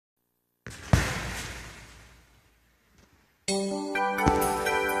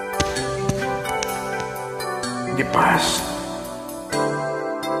the past.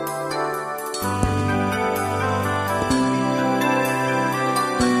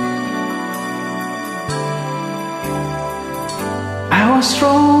 I was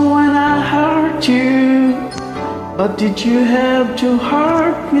wrong when I hurt you, but did you have to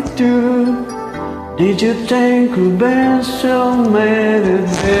hurt me too? Did you think revenge will make it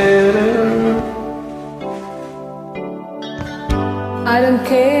better? I don't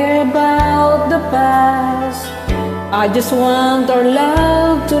care about the past, I just want our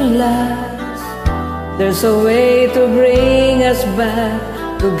love to last. There's a way to bring us back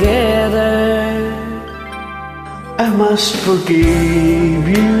together. I must forgive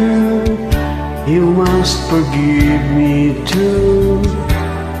you, you must forgive me too.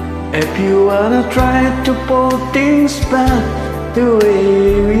 If you wanna try to put things back the way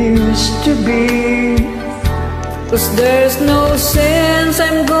we used to be. 'Cause there's no sense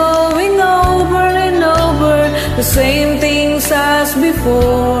I'm going over and over the same things as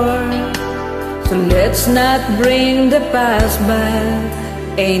before. So let's not bring the past back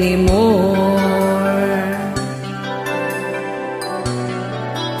anymore.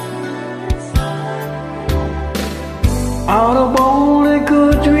 Out of all the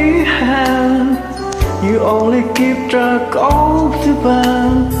good we had, you only keep track of the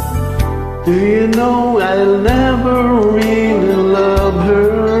bad. Do you know I'll never really love her?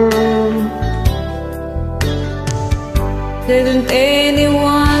 Didn't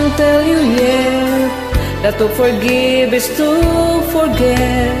anyone tell you yet that to forgive is to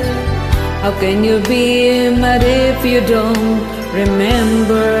forget? How can you be mad if you don't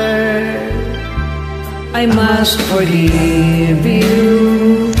remember? I must forgive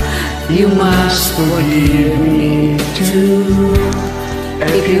you, you must forgive me too.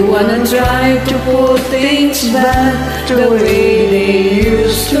 If you wanna try to put things back the way they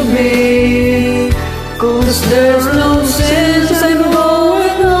used to be. 'Cause there's no sense I'm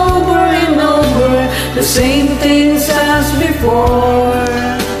going over and over the same things as before.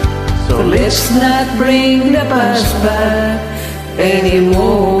 So let's not bring the past back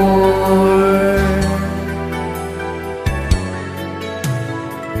anymore.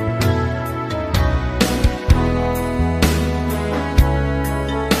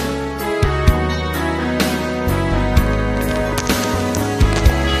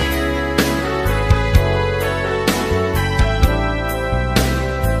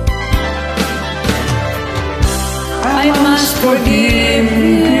 I must forgive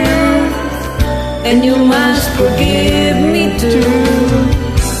you, and you must forgive me too.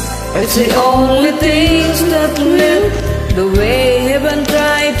 It's the only things that live the way heaven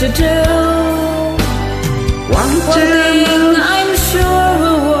tried to do. One thing I'm sure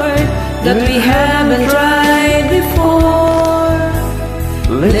will work that we haven't tried before.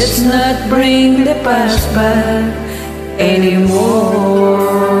 Let's not bring the past back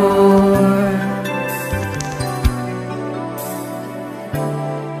anymore.